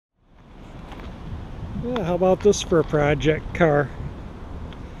Yeah, how about this for a project car?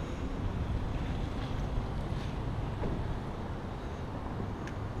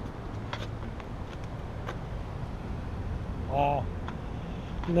 Oh,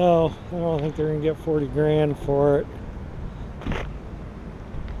 no, I don't think they're gonna get 40 grand for it.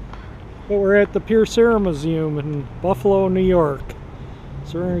 But we're at the Pierce Arrow Museum in Buffalo, New York.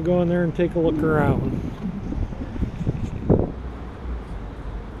 So we're gonna go in there and take a look around.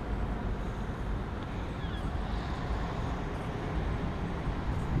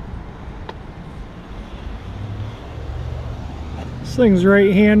 This thing's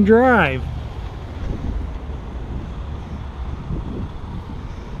right-hand drive.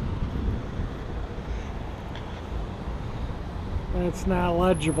 That's not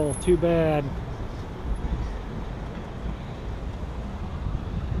legible, too bad.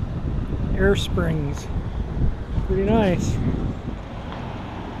 Air springs, pretty nice.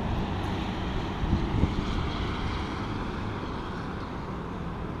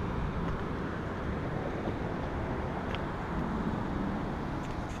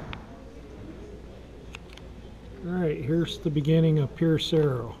 Alright, here's the beginning of Pierce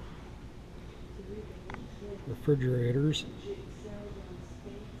Arrow. Refrigerators.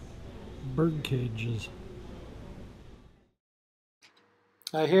 Bird cages.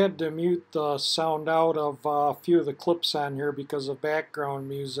 I had to mute the sound out of a few of the clips on here because of background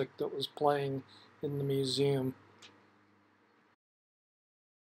music that was playing in the museum.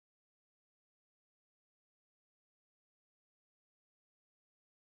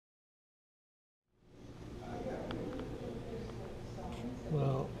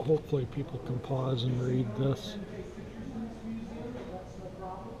 Well, hopefully people can pause and read this.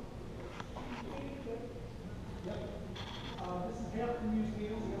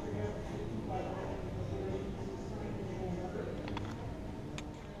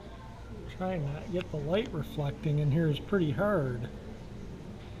 Trying not to get the light reflecting in here is pretty hard.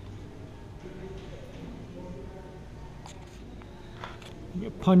 You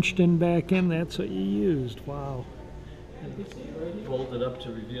get punched in back in, that's what you used. Wow. Pulled it up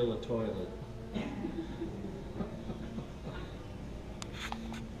to reveal a toilet. That's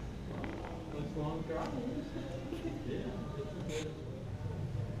long drive. Yeah.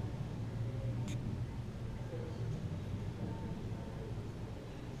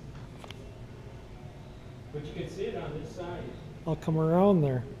 But you can see it on this side. I'll come around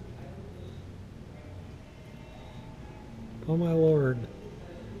there. Oh my lord.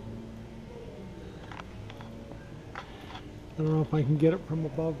 I don't know if I can get it from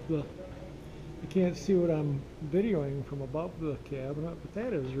above the... I can't see what I'm videoing from above the cabinet, but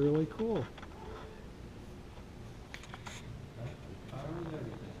that is really cool.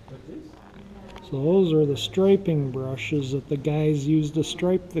 So those are the striping brushes that the guys use to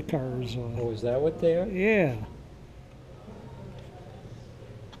stripe the cars with. Oh, is that what they are? Yeah.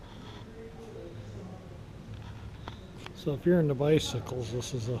 So if you're into bicycles,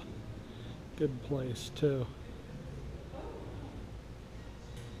 this is a good place too.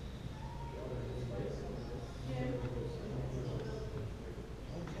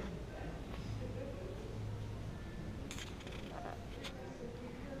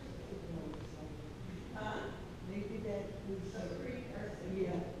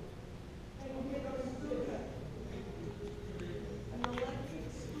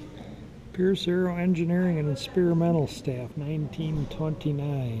 Pierce Arrow Engineering and Experimental Staff,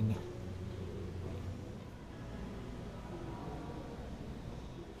 1929.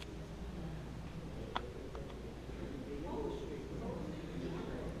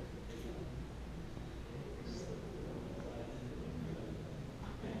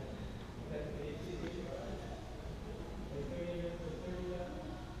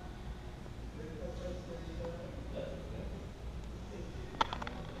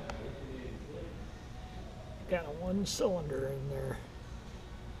 Got a one cylinder in there.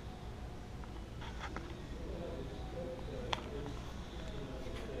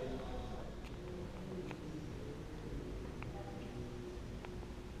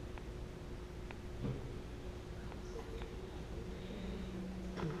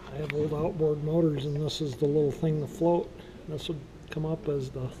 I have old outboard motors, and this is the little thing to float. This would come up as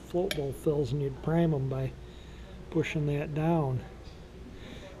the float bowl fills, and you'd prime them by pushing that down.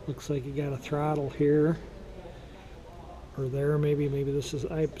 Looks like you got a throttle here. Or there, maybe this is,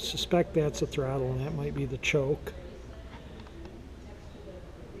 I suspect that's a throttle and that might be the choke.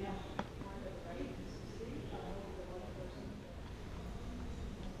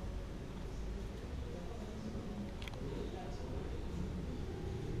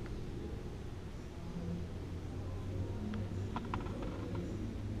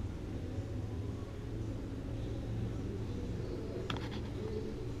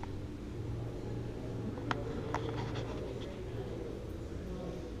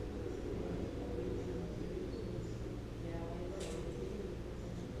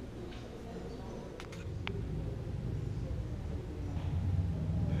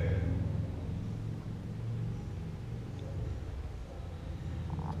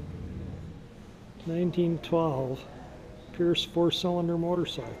 1912 Pierce 4-cylinder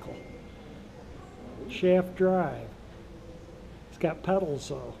motorcycle. Shaft drive. It's got pedals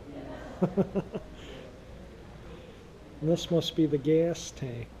though. This must be the gas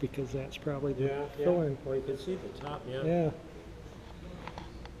tank because that's probably the filling. Well, you can see the top, yeah. Yeah.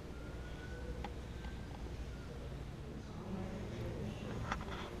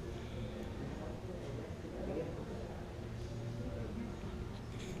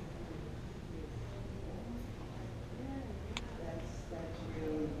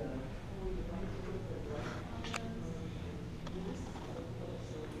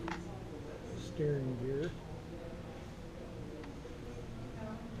 Steering gear.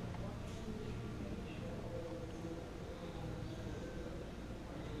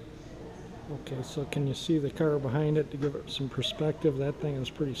 Okay, so can you see the car behind it to give it some perspective? That thing is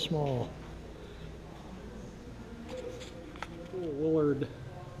pretty small. Willard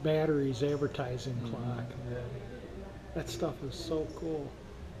Batteries advertising clock. Yeah. That stuff is so cool.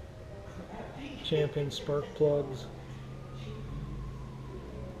 Champion spark plugs.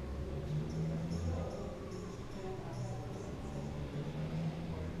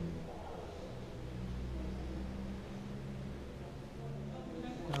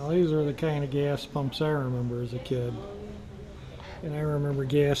 Now these are the kind of gas pumps I remember as a kid. And I remember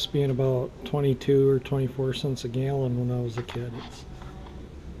gas being about 22 or 24 cents a gallon when I was a kid. It's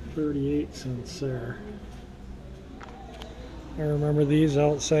 38 cents there. I remember these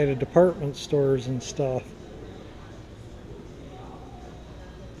outside of department stores and stuff.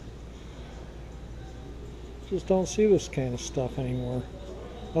 Just don't see this kind of stuff anymore.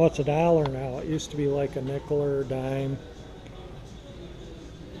 Oh, it's $1 now. It used to be like a nickel or a dime.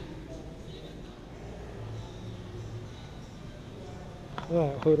 Oh,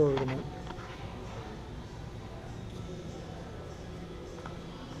 hood ornament.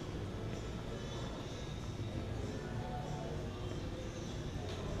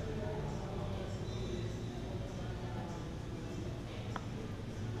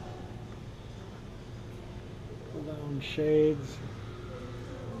 Pull down shades.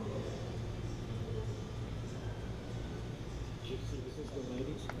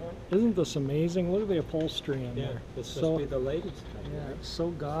 Isn't this amazing? Look at the upholstery in there. This must be the ladies' car. Yeah, it's so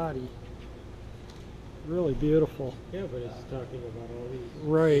gaudy. Really beautiful. Yeah, but it's talking about all these.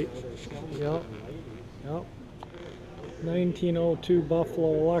 Right. Yep. Yep. 1902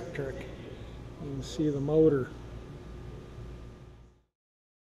 Buffalo Electric. You can see the motor.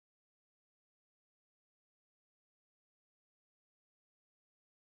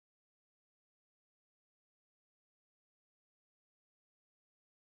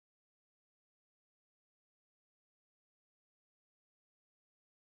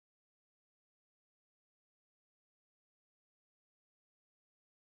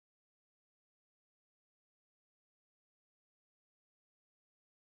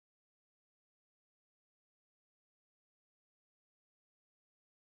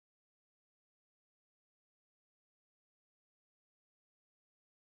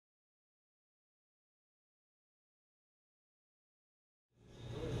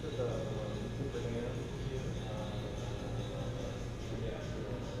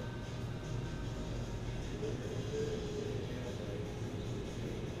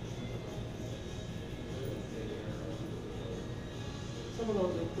 Some of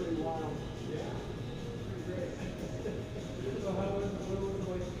those are pretty wild.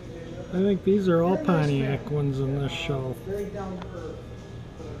 I think these are all Pontiac ones in this shelf. Very down to earth.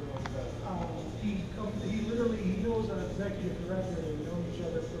 He literally knows our executive director, and we've known each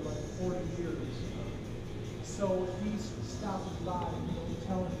other for like 40 years. So if he's stopping by, he don't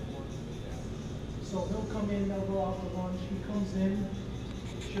tell anyone. So he'll come in, they'll go out to lunch, he comes in,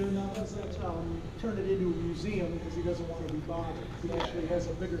 sure enough, turn it into a museum because he doesn't want to be bothered. He actually has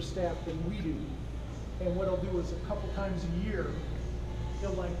a bigger staff than we do. And what he'll do is a couple times a year,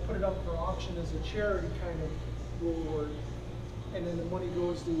 he'll like put it up for auction as a charity kind of reward. And then the money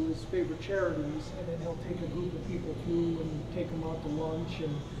goes to his favorite charities, and then he'll take a group of people through and take them out to lunch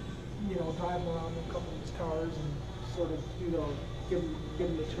and, you know, drive them around in a couple of his cars and sort of, you know, give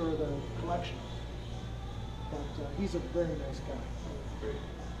them a tour of the collection. But he's a very nice guy.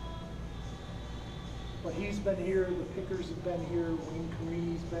 But he's been here, the Pickers have been here, Wayne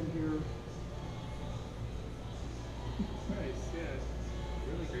Carini's been here. Nice, yeah.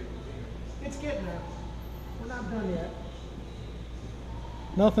 Really great museum. It's getting there. We're not done yet.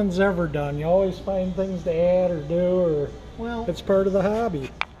 Nothing's ever done. You always find things to add or do, or Well, it's part of the hobby.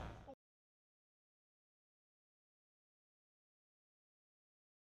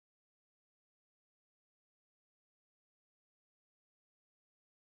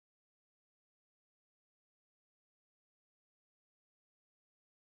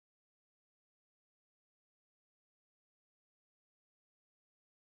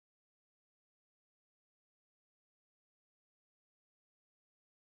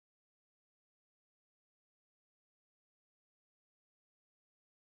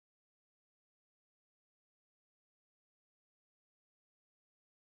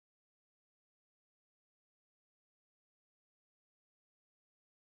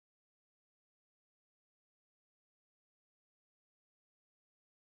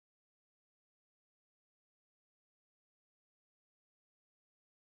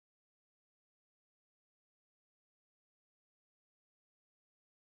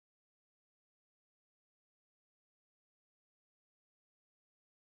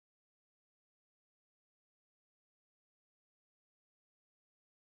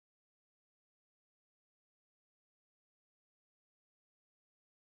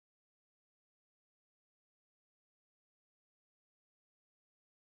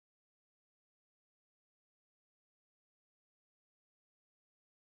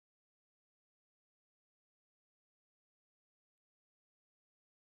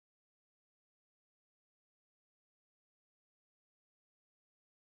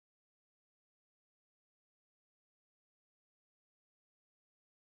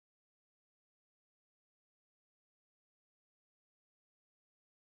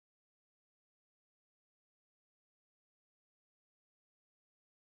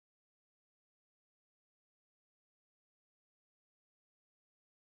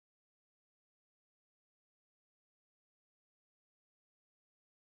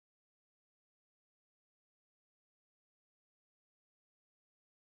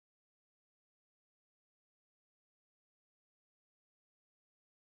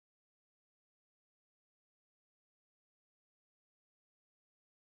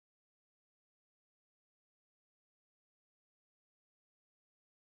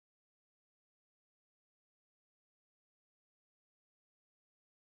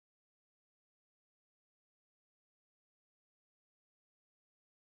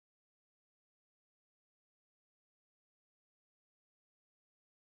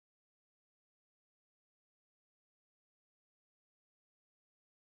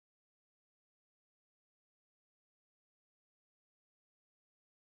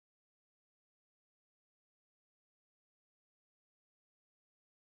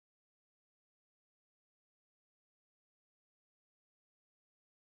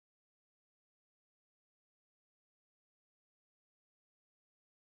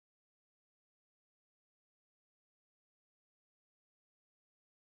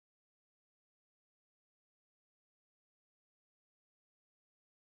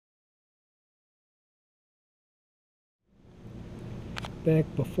 back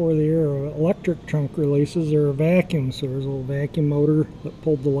before the era of electric trunk releases, there were vacuums. So there was a little vacuum motor that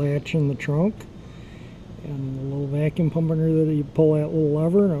pulled the latch in the trunk, and a little vacuum pump under that you pull that little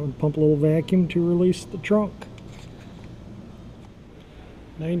lever, and it would pump a little vacuum to release the trunk.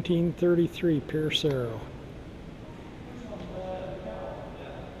 1933 Pierce Arrow.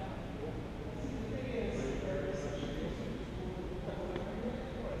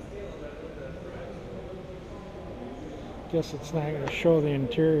 Guess it's not going to show the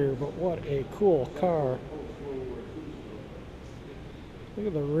interior, but what a cool car. Look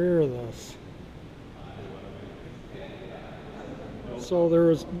at the rear of this. So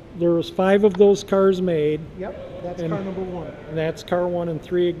there was 5 of those cars made. Yep, that's And- car number 1. And that's car 1, and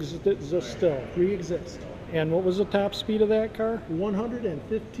 3 exist still. 3 exist. And what was the top speed of that car?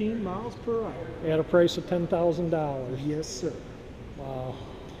 115 miles per hour. At a price of $10,000. Yes, sir. Wow.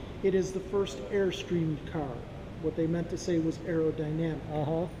 It is the first Airstream car. What they meant to say was aerodynamic.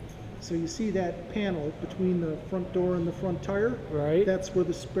 Uh-huh. So you see that panel between the front door and the front tire? Right. That's where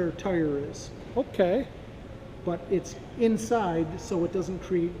the spare tire is. Okay. But it's inside so it doesn't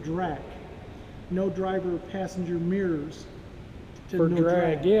create drag. No driver or passenger mirrors to For no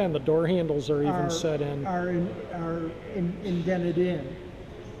drag, yeah, and the door handles are even are- set in. are indented in.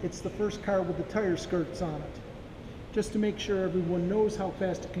 It's the first car with the tire skirts on it. Just to make sure everyone knows how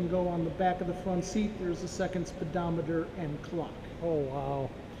fast it can go, on the back of the front seat there's a second speedometer and clock. Oh, wow.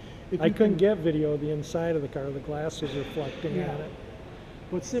 If I you couldn't can- get video of the inside of the car. The glass was reflecting Yeah. on it.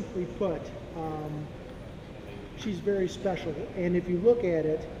 But simply put, she's very special. And if you look at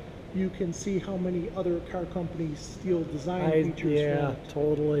it, you can see how many other car companies steal design features Yeah, from it.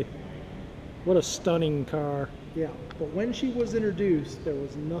 totally. What a stunning car. Yeah, but when she was introduced, there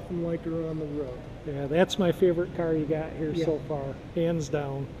was nothing like her on the road. Yeah, that's my favorite car you got here Yeah. so far. Hands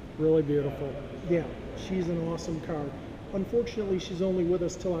down. Really beautiful. Yeah, she's an awesome car. Unfortunately, she's only with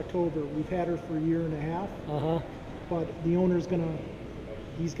us till October. We've had her for a year and a half, Uh-huh. but the owner's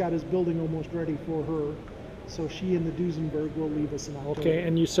he's got his building almost ready for her. So she and the Duesenberg will leave us in October. Okay,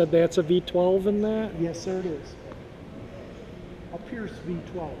 and you said that's a V12 in that? Yes, sir, it is. A Pierce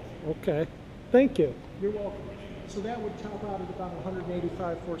V12. Okay. Thank you. You're welcome. So that would top out at about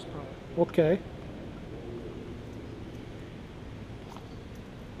 185 horsepower. Okay.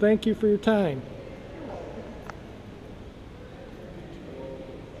 Thank you for your time.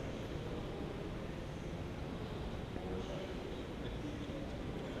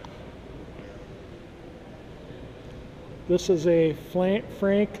 This is a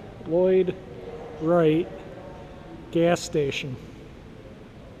Frank Loyd Wright gas station.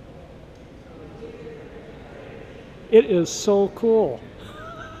 It is so cool.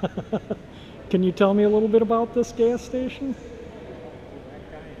 Can you tell me a little bit about this gas station?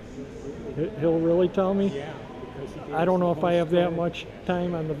 He'll really tell me? Yeah, because he gave I don't us know the if I whole have that story. much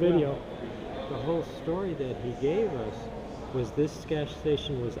time on the video. The whole story that he gave us was this gas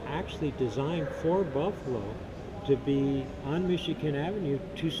station was actually designed for Buffalo to be on Michigan Avenue,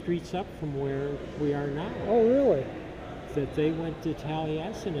 2 streets up from where we are now. Oh, really? That they went to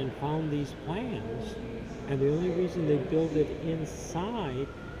Taliesin and found these plans, and the only reason they built it inside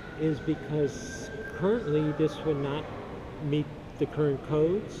is because currently this would not meet the current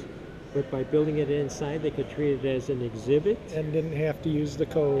codes, but by building it inside they could treat it as an exhibit And didn't have to use the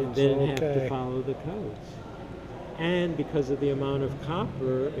codes. and didn't have Okay. to follow the codes. And because of the amount of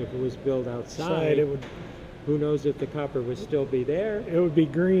copper, if it was built outside, It would who knows if the copper would still be there, be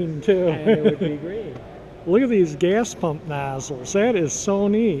green too. and it would be green. Look at these gas pump nozzles. That is so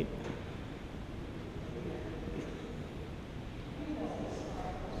neat.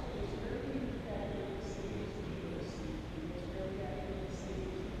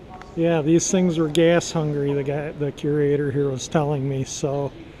 Yeah, these things were gas hungry, the curator here was telling me,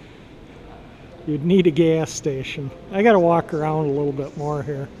 so you'd need a gas station. I gotta walk around a little bit more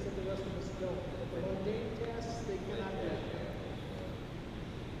here.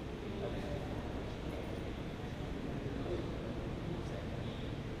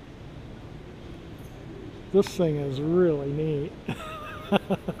 This thing is really neat.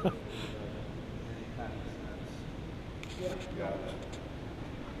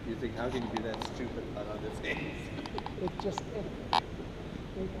 You think, how can you be that stupid not understand? It just, I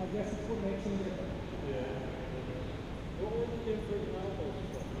guess it's what makes them different.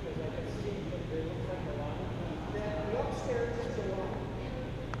 The upstairs is the lounge,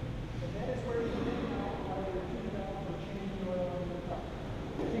 and that is where you hang out while you're tuning out or changing oil in the car.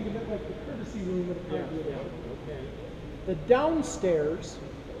 Think of it like the courtesy room at a car dealership. The downstairs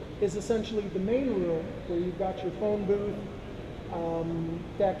is essentially the main room where you've got your phone booth,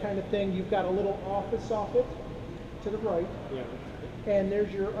 that kind of thing. You've got a little office off it to the right. Yeah. And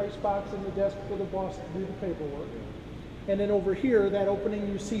there's your ice box and the desk for the boss to do the paperwork. And then over here, that opening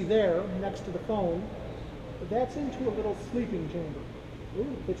you see there, next to the phone, that's into a little sleeping chamber.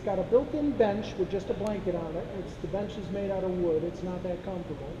 It's got a built-in bench with just a blanket on it. The bench is made out of wood. It's not that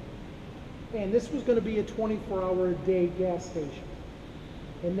comfortable. And this was going to be a 24-hour-a-day gas station.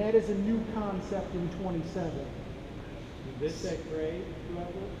 And that is a new concept in 27. Is this at grade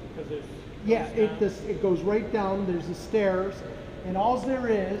level? Because there's Yeah, it goes right down. There's the stairs. And all there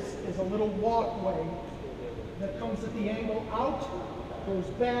is a little walkway that comes at the angle out, goes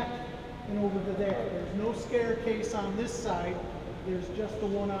back, and over to there. There's no staircase on this side. There's just the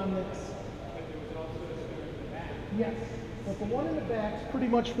one on this. But there was also a stair in the back. Yes, but the one in the back is pretty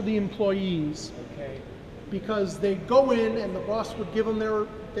much for the employees. okay. Because they go in and the boss would give them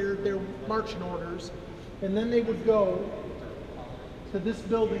their marching orders, and then they would go to this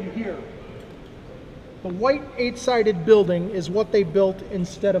building here. The white 8-sided building is what they built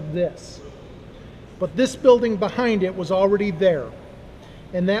instead of this. But this building behind it was already there,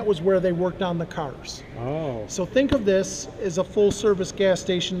 and that was where they worked on the cars. Oh. So think of this as a full-service gas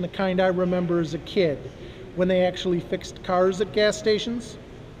station, the kind I remember as a kid, when they actually fixed cars at gas stations.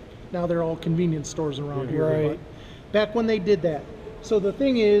 Now they're all convenience stores around here. Right. But back when they did that. So the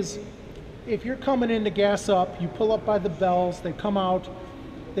thing is, if you're coming in to gas up, you pull up by the bells, they come out,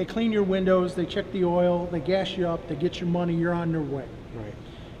 they clean your windows, they check the oil, they gas you up, they get your money, you're on your way. Right.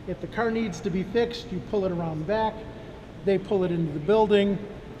 If the car needs to be fixed, you pull it around back, they pull it into the building.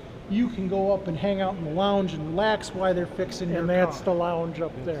 You can go up and hang out in the lounge and relax while they're fixing your And car. that's the lounge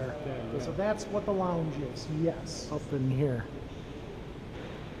up there, So that's what the lounge is, yes. up in here.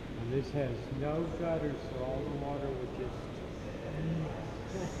 And this has no gutters, so all the water would just.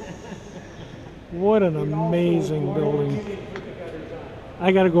 What an amazing building.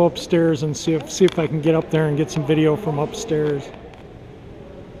 I gotta go upstairs and see if I can get up there and get some video from upstairs.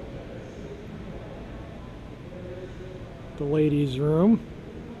 The ladies' room.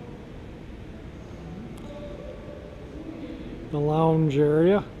 The lounge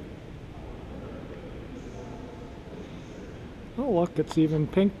area. Oh look, it's even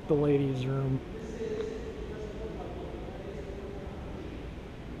pink, the ladies' room.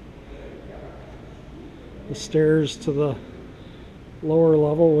 The stairs to the lower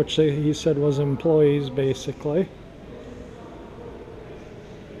level, which he said was employees basically.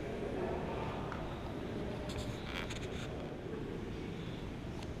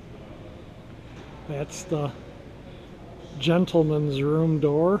 That's the gentleman's room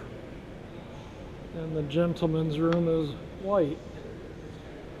door, and the gentleman's room is white.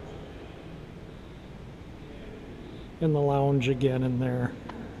 And the lounge again in there.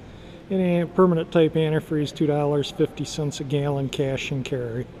 And permanent type antifreeze, $2.50 a gallon, cash and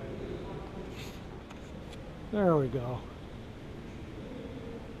carry. There we go.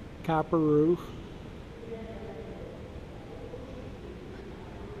 Copper roof.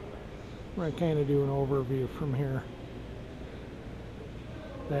 I'm going to kind of do an overview from here.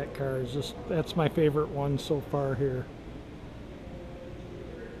 That car is just, that's my favorite one so far here.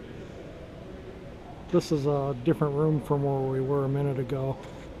 This is a different room from where we were a minute ago.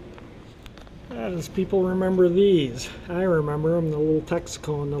 Does people remember these? I remember them. The little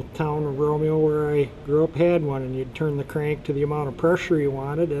Texaco in the town of Romeo where I grew up had one, and you'd turn the crank to the amount of pressure you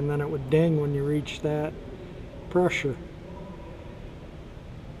wanted, and then it would ding when you reached that pressure.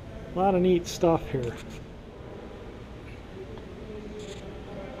 A lot of neat stuff here.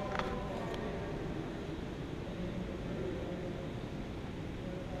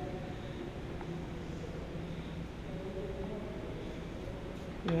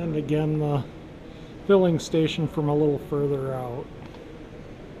 And again, the filling station from a little further out.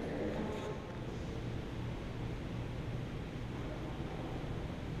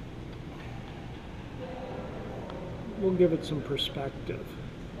 We'll give it some perspective.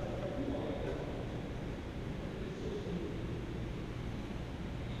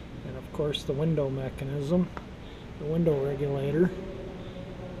 And of course the window mechanism, the window regulator.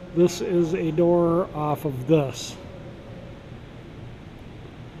 This is a door off of this.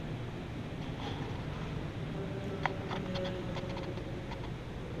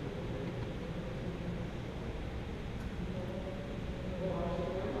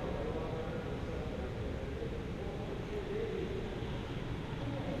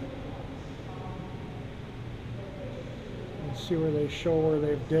 See where they show where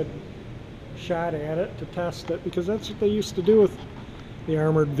they've did shot at it to test it, because that's what they used to do with the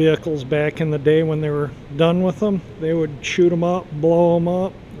armored vehicles back in the day. When they were done with them, they would shoot them up, blow them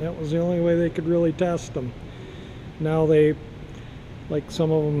up. That was the only way they could really test them. Now they, like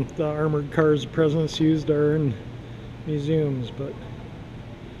some of them, the armored cars the presidents used are in museums, but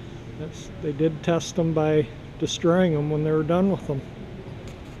They did test them by destroying them when they were done with them.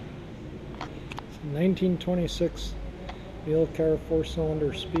 1926 wheel car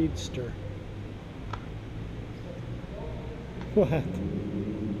 4-cylinder speedster. What?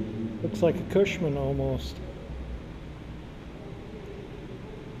 Looks like a Cushman almost.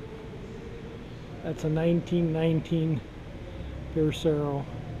 That's a 1919 Pierce Arrow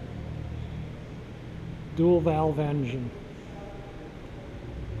dual valve engine.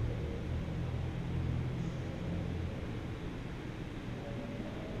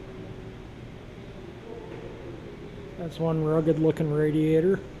 That's one rugged looking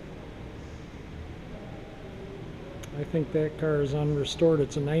radiator. I think that car is unrestored.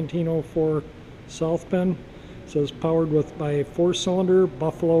 It's a 1904 South Bend. It says powered by a 4-cylinder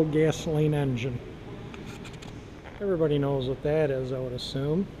Buffalo gasoline engine. Everybody knows what that is, I would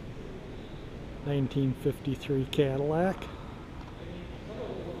assume. 1953 Cadillac.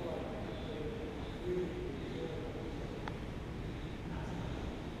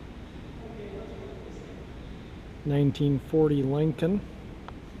 (1940) Lincoln.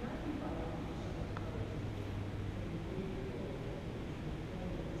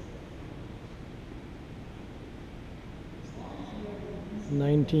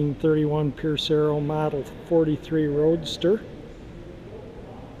 (1931) Pierce Arrow Model 43 Roadster.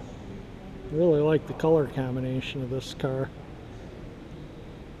 Really like the color combination of this car.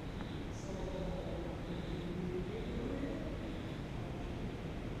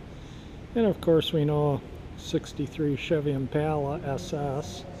 And of course we know 63 Chevy Impala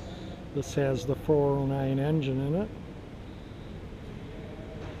SS. This has the 409 engine in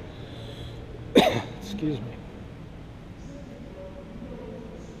it. Excuse me.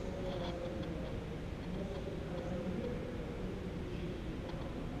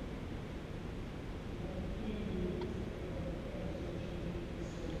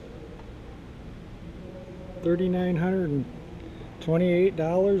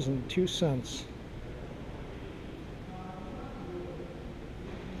 $3,928.02.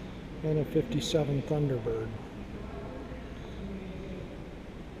 And a 57 Thunderbird.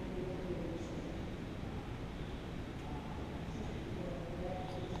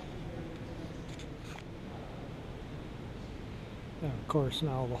 And of course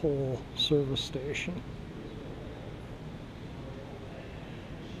now the whole service station.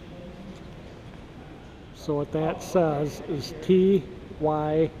 So what that says is TYDOL.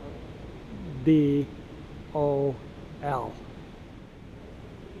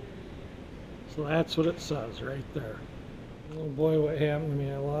 So that's what it says right there. Oh boy, what happened to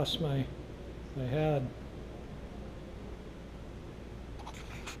me? I lost my head.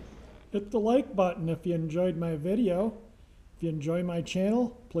 Hit the like button if you enjoyed my video. If you enjoy my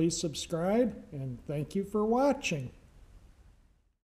channel, please subscribe, and thank you for watching.